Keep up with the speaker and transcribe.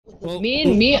Well, me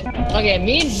and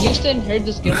Houston heard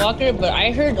the Skinwalker, but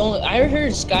I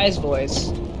heard Sky's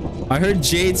voice. I heard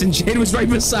Jade's, and Jade was right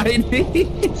beside me.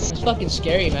 It's fucking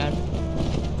scary, man.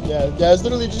 Yeah, it's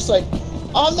literally just like,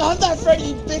 I'm not Freddy,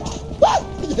 you bitch.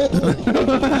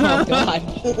 Oh god.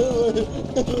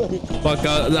 Fuck,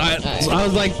 I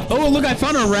was like, oh look, I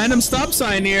found a random stop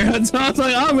sign here. So I was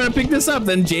like, oh, I'm gonna pick this up.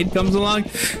 Then Jade comes along.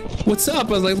 What's up?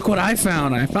 I was like, look what I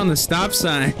found. I found the stop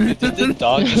sign. Did the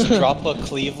dog just drop a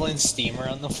Cleveland steamer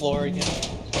on the floor again?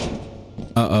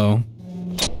 Uh-oh.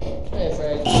 Hey,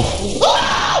 Fred.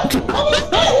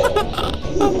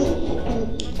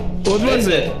 What was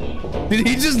it? Did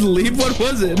he just leave? What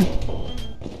was it?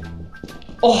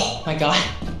 Oh my god.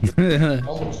 I'm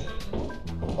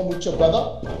with your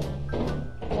brother.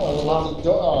 Oh, the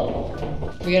door.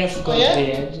 We gotta go Oh, yeah? to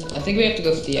the exit. I think we have to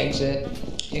go to the exit.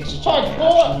 The exit's Fuck, right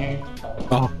boy. in here.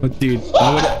 Oh, dude.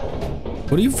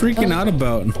 What are you freaking out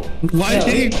about?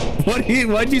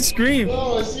 Why'd you scream?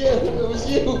 No, it was you. It was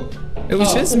you. It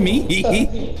was just me.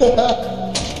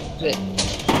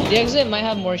 The exit might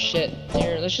have more shit.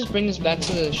 Here, let's just bring this back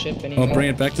to the ship anyway. Oh, bring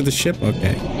it back to the ship?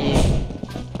 Okay. Yeah.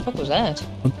 What was that?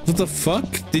 What the fuck?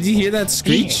 Did you hear that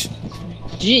screech?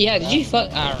 Did you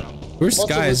fuck? I don't know. Where's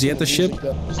Sky? Is he at the ship?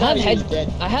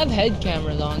 I have head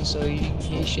cameras on, so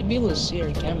you should be able to see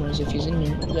our cameras if he's in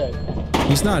here. Yeah.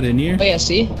 He's not in here. Oh yeah,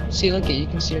 see, look at you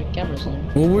can see our cameras in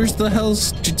there. Well, where's the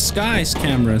hell's Sky's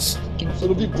cameras?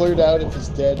 It'll be blurred out if he's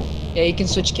dead. Yeah, you can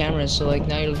switch cameras, so like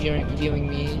now you're viewing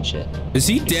me and shit. Is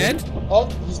he dead? Oh,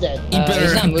 he's dead.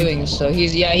 He's not moving, so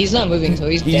he's not moving, so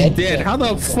he's dead. He's dead. How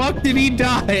the fuck did he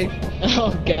die?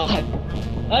 Oh god.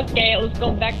 Okay, let's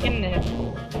go back in there.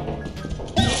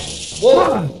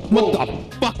 Whoa! What the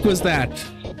fuck was that?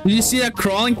 Did you see that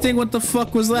crawling thing? What the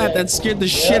fuck was that? Yeah. That scared the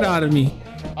shit out of me.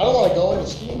 I don't want to go in the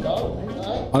steam, dog.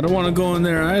 Right? I don't want to go in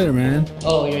there either, man.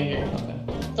 Oh, you're here. Okay.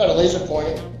 Got a laser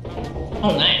pointer.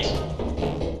 Oh, nice.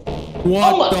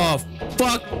 What the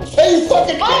fuck? Hey, you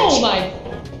fucking bitch! Oh my.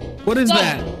 What is God.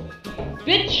 that?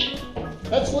 Bitch.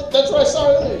 That's what I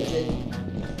saw earlier, Jake.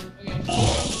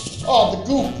 Oh, the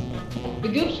goop. The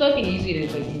goop's fucking easy to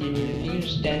fucking get rid of. You can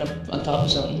just stand up on top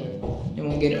of something. It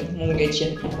won't get it. Won't get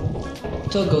you.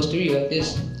 Until it goes through you like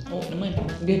this. Oh, never mind. I'm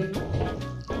good.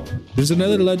 There's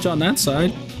another ledge on that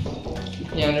side.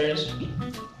 Yeah, there is.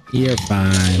 You're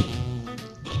fine.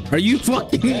 Are you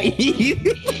fucking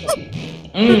eating?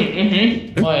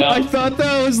 Mm-hmm. Oh, yeah. I thought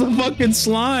that was the fucking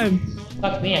slime.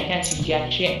 Fuck me, I can't see jack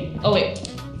shit. Oh, wait.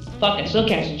 Fuck, I still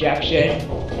can't see jack shit.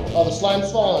 Oh, the slime's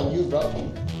falling on you, bro. Oh,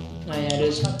 yeah, it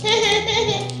is.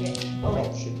 Oh,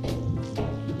 shit.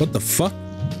 What the fuck?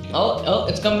 Oh,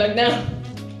 it's coming back down.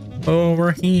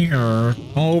 Over here.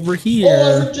 Over Oh, I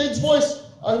here. heard Jade's voice.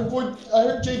 I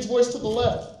heard Jade's voice to the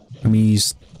left. I mean,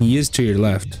 he is to your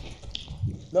left.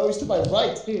 No, he's to my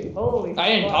right. Dude, holy I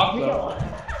didn't talk, we though.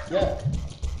 got Yeah.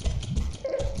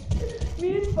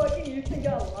 Me and fucking Houston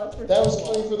got lost for That was so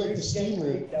funny long. for the We were getting steam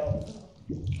room. freaked out.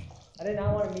 I did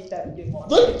not want to meet that kid.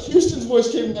 Look, Houston's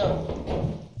voice came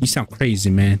down. You sound crazy,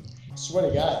 man. Swear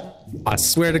to God. I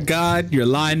swear to God, you're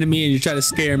lying to me and you're trying to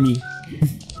scare me.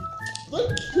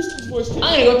 Look, Houston's voice came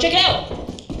I'm down. gonna go check it out.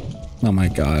 Oh my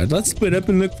God. Let's split up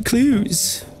and look for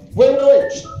clues. Wait.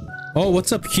 Oh,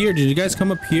 what's up here? Did you guys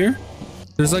come up here?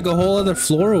 There's like a whole other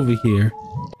floor over here.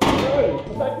 Wait,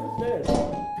 come back to the stairs.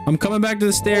 I'm coming back to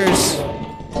the stairs.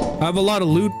 I have a lot of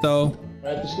loot though.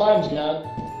 Right, the slime's gone.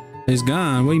 It's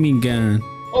gone. What do you mean gone?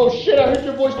 Oh shit, I heard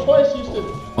your voice twice, Houston.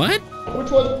 What?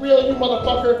 Which one's real, you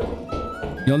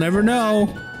motherfucker? You'll never know.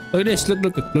 Look at this. Look.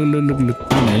 Found an engine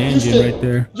Houston, right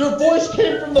there. your voice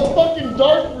came from the fucking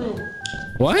dark room.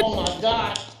 What? Oh my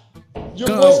God. Your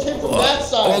Go. voice came from that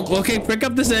side. Oh, okay, pick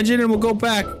up this engine and we'll go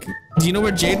back. Do you know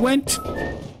where Jade went?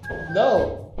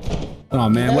 No. Oh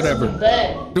man, That's whatever. in the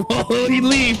bag. Well, he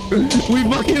leave. We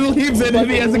fucking leave then if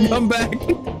he hasn't come back.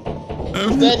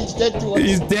 He's dead to us.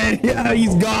 He's dead. Yeah,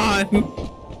 he's gone.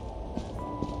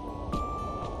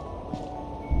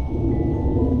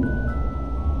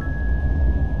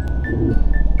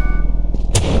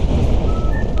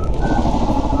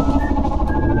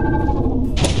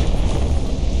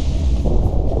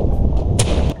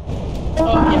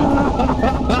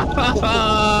 We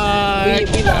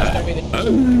lost everything.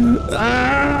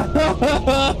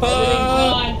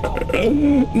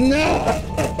 No.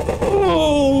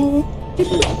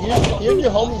 Hearing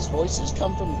your homies' voices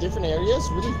come from different areas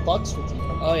really fucks with you.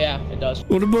 Oh yeah, it does.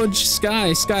 What about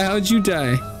Sky? Sky, how'd you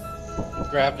die?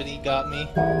 Gravity got me.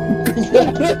 I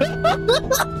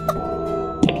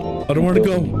don't want to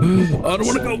go. I don't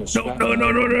want to go.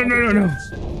 No.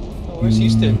 Oh, where's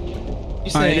Houston?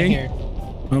 He's Hiding. staying here.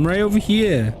 I'm right over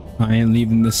here. I ain't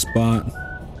leaving this spot.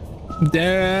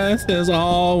 Death is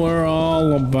all we're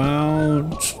all about.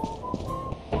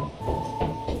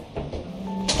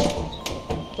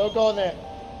 Don't go in there.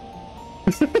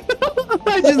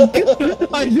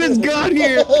 I just got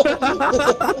here.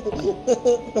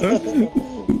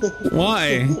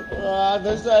 Why?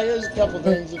 There's a couple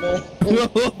things in there.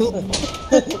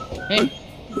 Hey,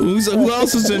 Who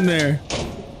else is in there?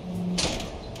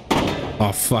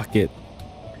 Oh, fuck it.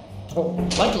 what?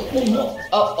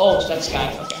 Oh, so that's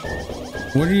Sky. Okay.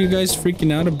 What are you guys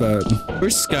freaking out about?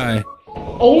 Where's Sky?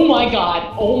 Oh my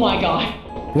god. Oh my god.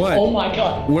 What? Oh my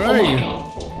god. Where Oh are my you?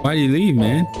 God. Why'd you leave,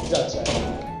 man? He's outside.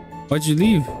 Why'd you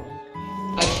leave?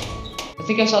 I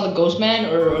think I saw the Ghost Man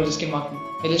or the Skinwalker.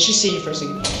 Hey, let's just see it for a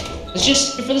second. Let's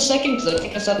just for the second, because I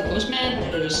think I saw the Ghost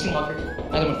Man or the Skinwalker.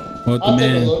 Either one. What the I'll take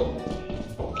a man? look.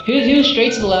 He was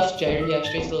straight to the left, Jagger. Yeah,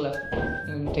 straight to the left.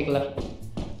 And take a left.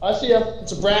 I see him.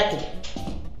 It's a bracket.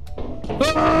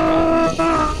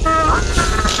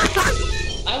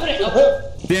 I wouldn't.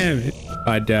 Oh, Damn it.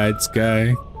 I died,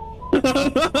 Sky.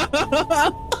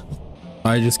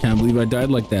 I just can't believe I died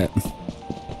like that.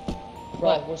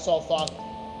 Bro, we're so fucked.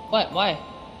 what? Why?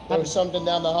 There was something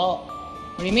down the hall.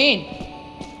 What do you mean?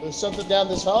 There was something down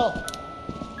this hall.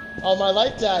 Oh, my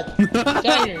light died.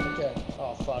 Jagger. Okay.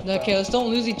 Oh, fuck. Okay, let's don't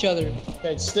lose each other.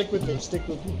 Okay, stick with me. Stick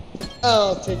with me.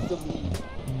 I'll take the lead.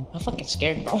 I'm fucking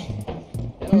scared, bro.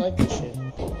 I don't like this shit.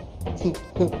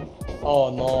 Oh,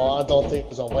 no. I don't think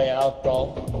there's a way out,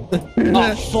 bro.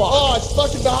 Oh fuck. Oh, it's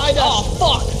fucking behind us.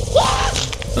 Oh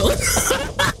fuck.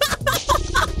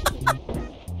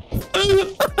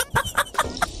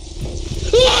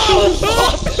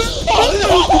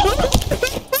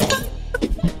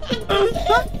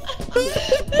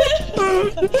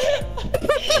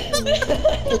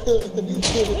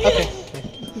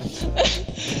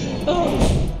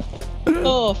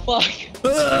 Oh fuck.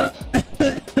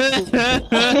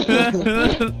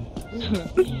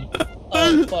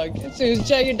 Oh fuck. As soon as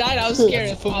Jagger died, I was scared.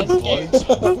 I was scared.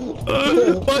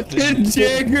 Fucking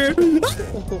Jagger.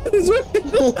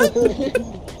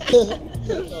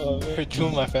 For two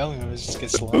of my family members just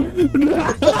get slaughtered.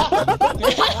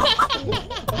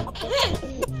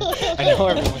 I know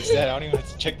everyone's dead. I don't even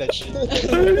have to check that shit.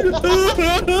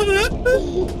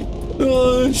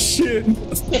 Oh shit.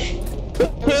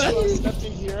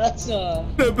 Nothing here. That's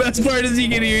The best part is he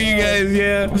can hear you guys,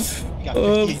 yeah. We got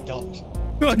 $58.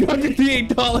 I got $58.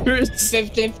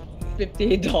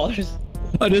 $58.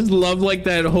 I just love like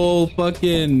that whole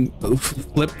fucking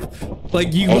flip.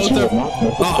 Like you both are.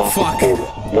 Oh fuck.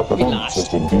 We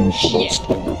lost. Shit.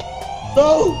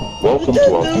 no. Welcome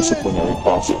to our disciplinary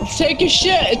process. Take your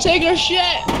shit. Take our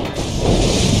shit.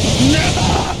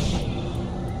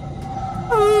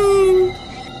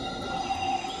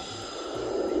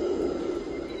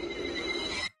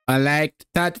 I like to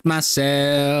touch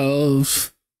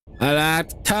myself. I like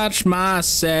to touch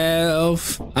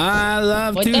myself. I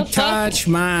love What to the fuck? touch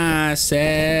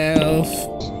myself.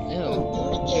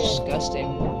 Ew. Disgusting.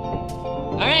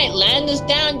 Alright, land us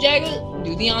down, Jagger.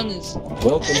 Do the honors.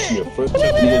 Welcome to your first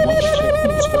video. Once you check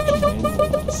the instruction manual.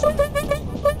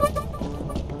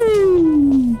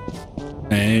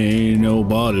 Ain't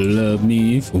nobody love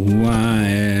me for who I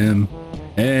am.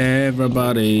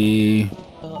 Everybody.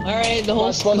 Alright, the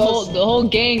whole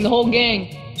gang. The whole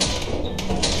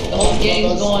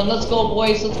gang's going. Let's go,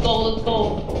 boys. Let's go.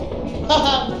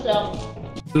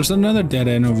 There's another dead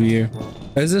end over here.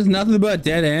 Is this nothing but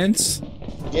dead ends?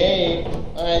 Game.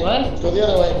 Alright. What? Let's go the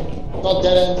other way. Not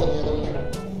dead ends on the other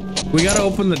way. We gotta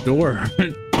open the door.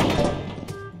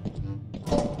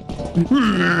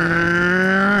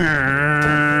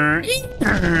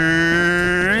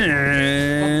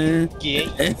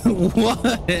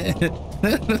 What?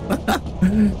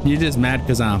 You're just mad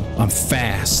because I'm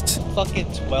fast.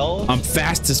 Fucking 12? I'm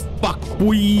fast as fuck,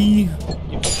 boy. You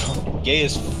fucking gay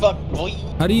as fuck, boy.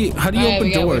 How do you Alright, open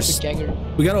we gotta wait doors? for Jagger.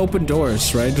 We gotta open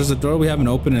doors, right? There's a door we haven't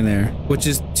opened in there, which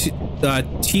is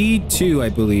T2, I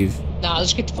believe. Nah,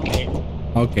 let's get the fuck out of here.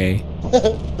 Okay.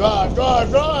 Drive. Get out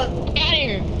of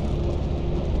here.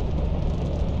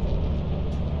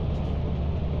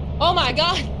 Oh my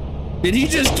god. Did he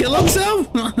just kill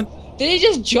himself? Did he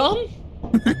just jump?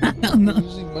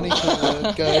 Losing money to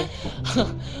that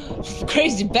guy.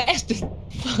 Crazy bastard.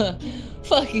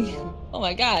 Fucking. Oh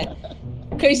my god.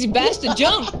 Crazy bastard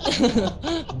jump.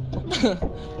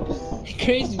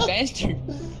 Crazy bastard.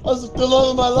 The love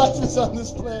of my life is on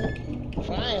this planet.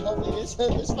 Crying. Hopefully this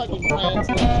fucking planet's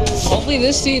gonna improve. Hopefully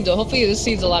this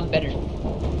seed's a lot better.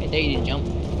 I dare you to jump.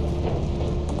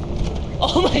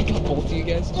 Oh my god, both of you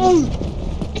guys.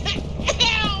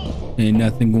 Ain't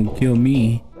nothing gonna kill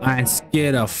me. I ain't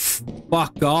scared of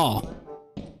fuck all.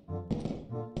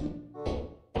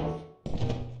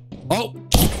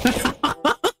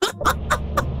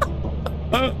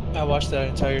 that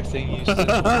entire thing, Houston.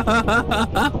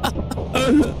 I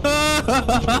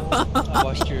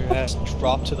watched your ass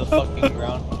drop to the fucking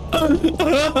ground.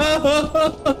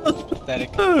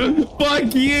 Pathetic.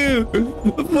 Fuck you!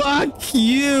 Fuck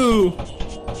you!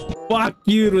 Fuck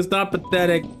you, it was not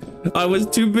pathetic. I was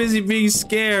too busy being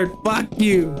scared. Fuck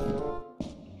you.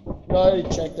 I already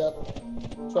checked up.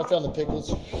 So I found the pickles.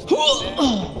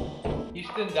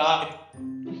 Houston died.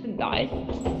 Houston died?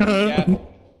 Yeah.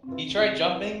 He tried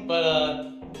jumping, but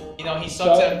you know, he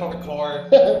sucks at parkour.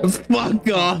 Fuck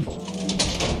off.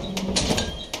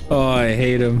 Oh, I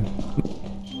hate him.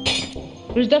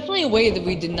 There's definitely a way that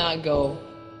we did not go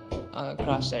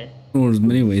across there. Well, there's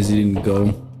many ways he didn't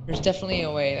go. There's definitely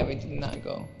a way that we did not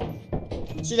go.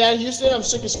 See that, Houston? I'm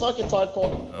sick as fucking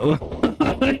parkour.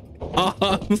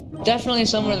 Definitely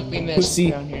somewhere that we missed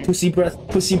Pussy, around here. pussy breath,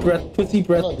 pussy breath, pussy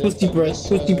breath, Oh, pussy breath,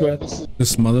 pussy breath.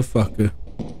 This motherfucker.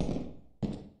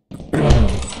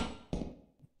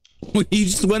 You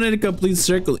just went in a complete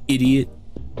circle, idiot.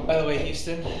 By the way,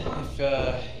 Houston, if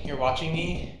you're watching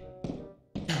me,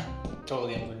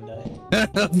 totally I'm gonna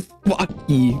die. Fuck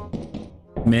you.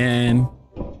 Man.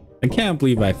 I can't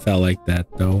believe I fell like that,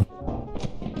 though.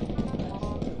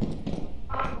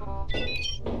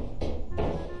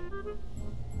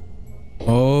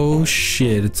 Oh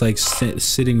shit, it's like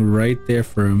sitting right there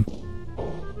for him.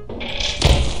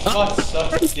 Oh,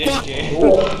 suck dick, Jay.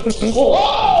 Oh,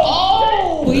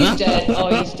 he's dead. Oh,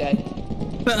 he's dead.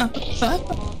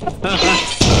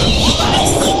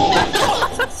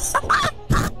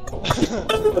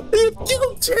 You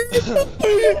killed Jay.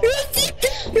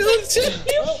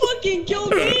 You fucking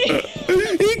killed me.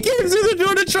 He came through the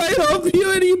door to try and help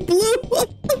you and he blew up.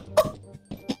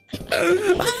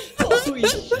 Holy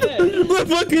shit. The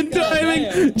fucking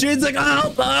timing. Jade's like,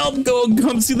 I'll help. Go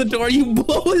come see the door. You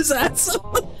blow his ass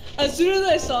up. As soon as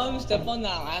I saw him step on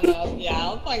that line, I was,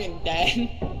 yeah, I'm fucking dead.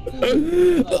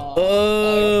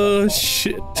 Oh,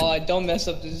 shit. Oh, don't mess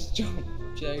up this jump,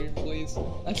 Jagger, please.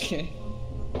 Okay.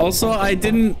 Also, I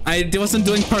wasn't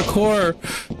doing parkour.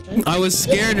 I was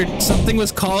scared or something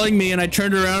was calling me and I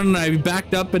turned around and I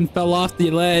backed up and fell off the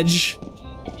ledge.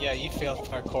 Yeah, you failed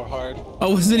parkour hard. I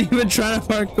wasn't even trying to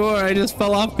parkour. I just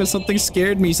fell off because something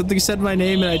scared me. Something said my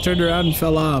name and I turned around and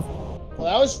fell off.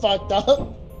 Well, that was fucked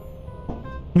up.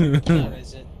 How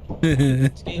is it?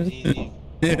 This game's easy.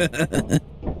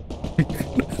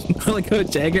 I like how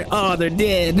Jagger. Oh, they're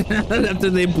dead after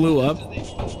they blew up.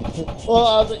 Well,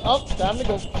 I was like, oh, time to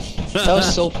go. That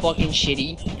was so fucking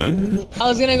shitty. I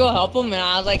was gonna go help him, and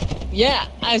I was like, yeah.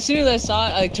 As soon as I saw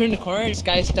it, I turned the corner, this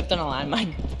guy stepped on a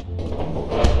landmine.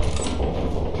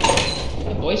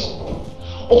 Hey, boys.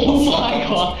 Oh my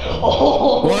god.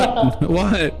 Oh. What?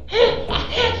 What?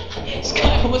 This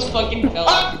guy almost fucking fell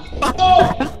off.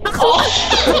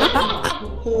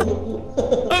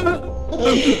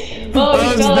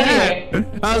 How's that?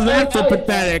 How's that for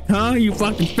pathetic, huh? You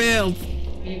fucking failed.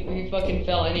 He fucking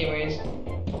fell anyways.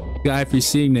 Guy, if you're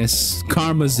seeing this,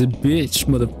 karma's a bitch,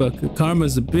 motherfucker.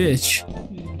 Karma's a bitch.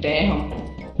 Damn.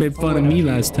 Made fun of me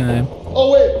last time.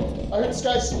 Oh, wait. I heard this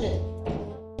guy singing.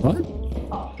 What?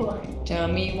 Tell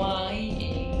me why.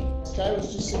 This guy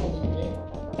was just singing in the game.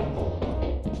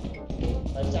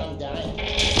 I sound dying.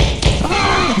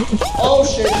 Oh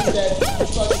shit, he's dead.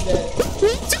 He's fucking dead.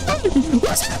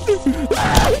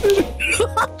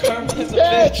 Karma's a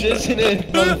bitch, isn't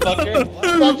it, motherfucker?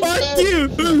 Fuck you!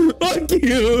 Fuck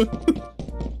you!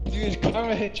 Dude,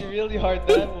 karma hit you really hard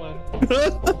that one.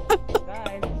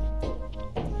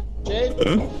 Jade,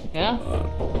 Yeah?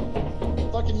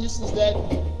 fucking Houston's dead.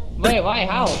 Wait, why?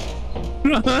 How?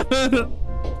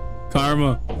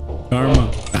 Karma.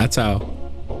 Karma. That's how.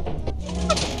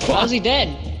 How's he dead?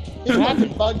 He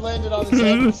fucking bug landed on his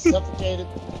head and suffocated.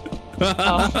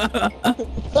 Oh.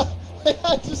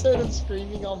 I just heard him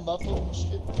screaming all muffled and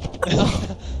shit.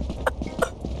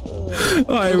 Oh,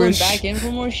 I We're going wish. back in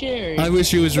for more shit? Or? I wish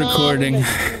he was recording.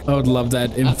 I would love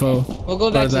that info. We'll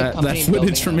go back Or to the that company footage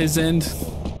building. from his end.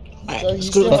 So you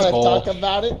still want to talk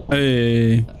about it?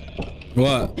 Hey.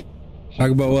 What? Talk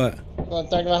about what? Want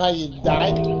to talk about how you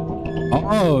died?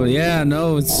 Oh, yeah,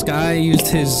 no. This guy used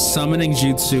his summoning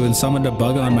jutsu and summoned a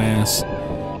bug on my ass.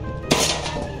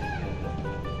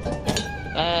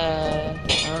 I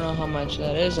don't know how much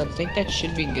that is. I think that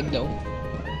should be good though.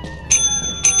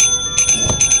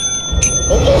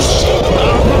 Is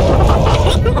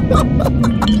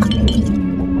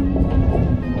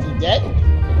he dead?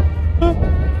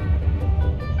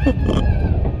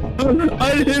 I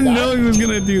didn't know he was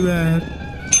gonna do that.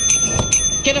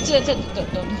 Get up to the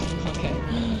okay. Oh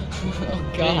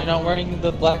You're god. not wearing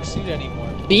the black suit anymore.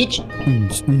 Beach. Photo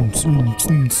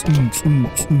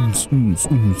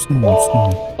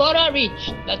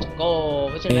reach. Let's go.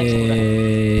 What's your next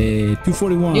one?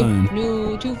 241.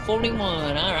 New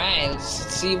 241. Alright, let's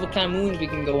see what kind of moons we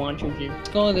can go on to here. Let's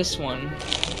go with this one.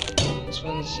 This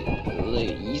one's a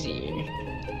little easier.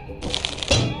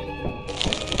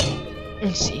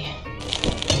 Let's see.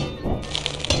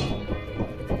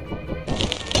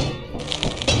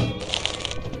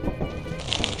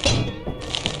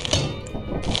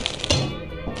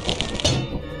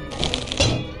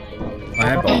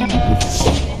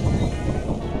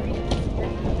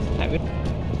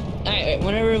 Alright,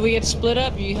 whenever we get split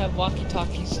up, you have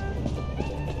walkie-talkies.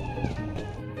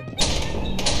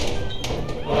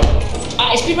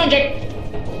 Alright, speedrun, Jake!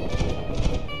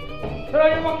 Put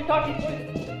on your walkie-talkie,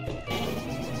 please.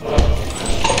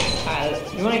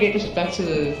 Alright, you wanna get this back to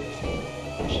the...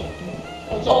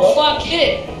 What's up, Oh, bro? fuck,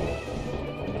 hit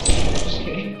it! Just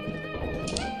kidding.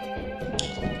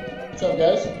 What's up,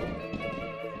 guys?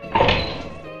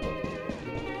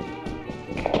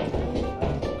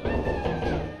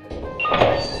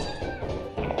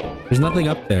 There's nothing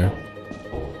up there.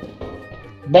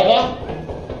 Brother?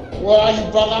 Where are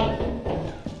you, brother?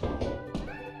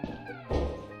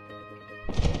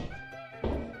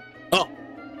 Oh.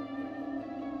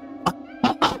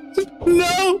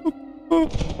 No.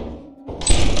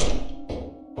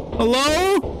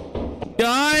 Hello?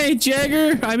 Guy,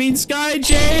 Jagger? I mean Sky,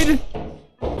 Jade?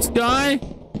 Sky?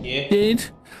 Yeah. Jade?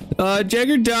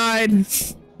 Jagger died.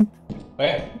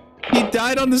 Where? He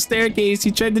died on the staircase.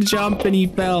 He tried to jump and he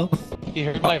fell. You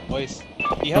heard my voice. Do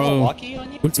you have a walkie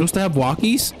on you? We're supposed to have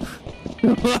walkies?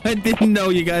 I didn't know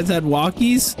you guys had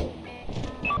walkies.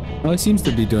 Oh, he seems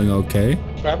to be doing okay.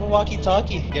 Grab a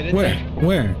walkie-talkie. Get in Where? there.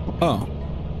 Where? Oh.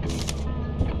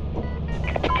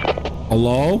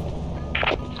 Hello?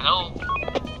 Hello.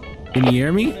 Can you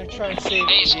hear me? I'm gonna try and save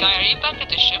Hey you. Sky, are you back at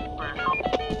the ship or?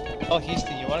 Oh,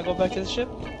 Houston, you wanna go back to the ship?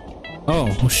 Oh,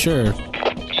 well, sure.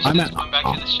 I'm going back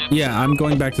to the ship. Yeah, I'm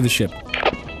going back to the ship.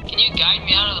 Can you guide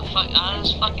me out of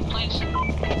this fucking place?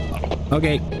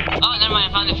 Okay. Oh, never mind.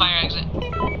 I found the fire exit.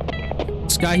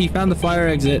 Sky, he found the fire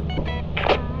exit.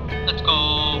 Let's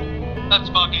go. Let's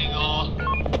fucking go.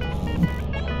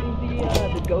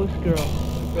 The ghost girl.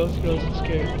 The ghost girl's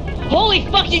scared. Holy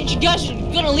fuck, you guys are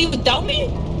gonna leave without me?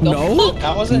 No.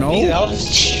 That wasn't No. me, that was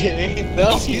Jay.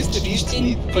 That was Houston.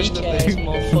 Houston pushed the Bitch-ass thing.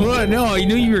 motherfucker. What? No, I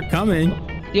knew you were coming.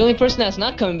 The only person that's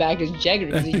not coming back is Jagger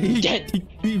because he's dead.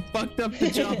 He fucked up the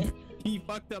jump. He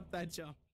fucked up that jump.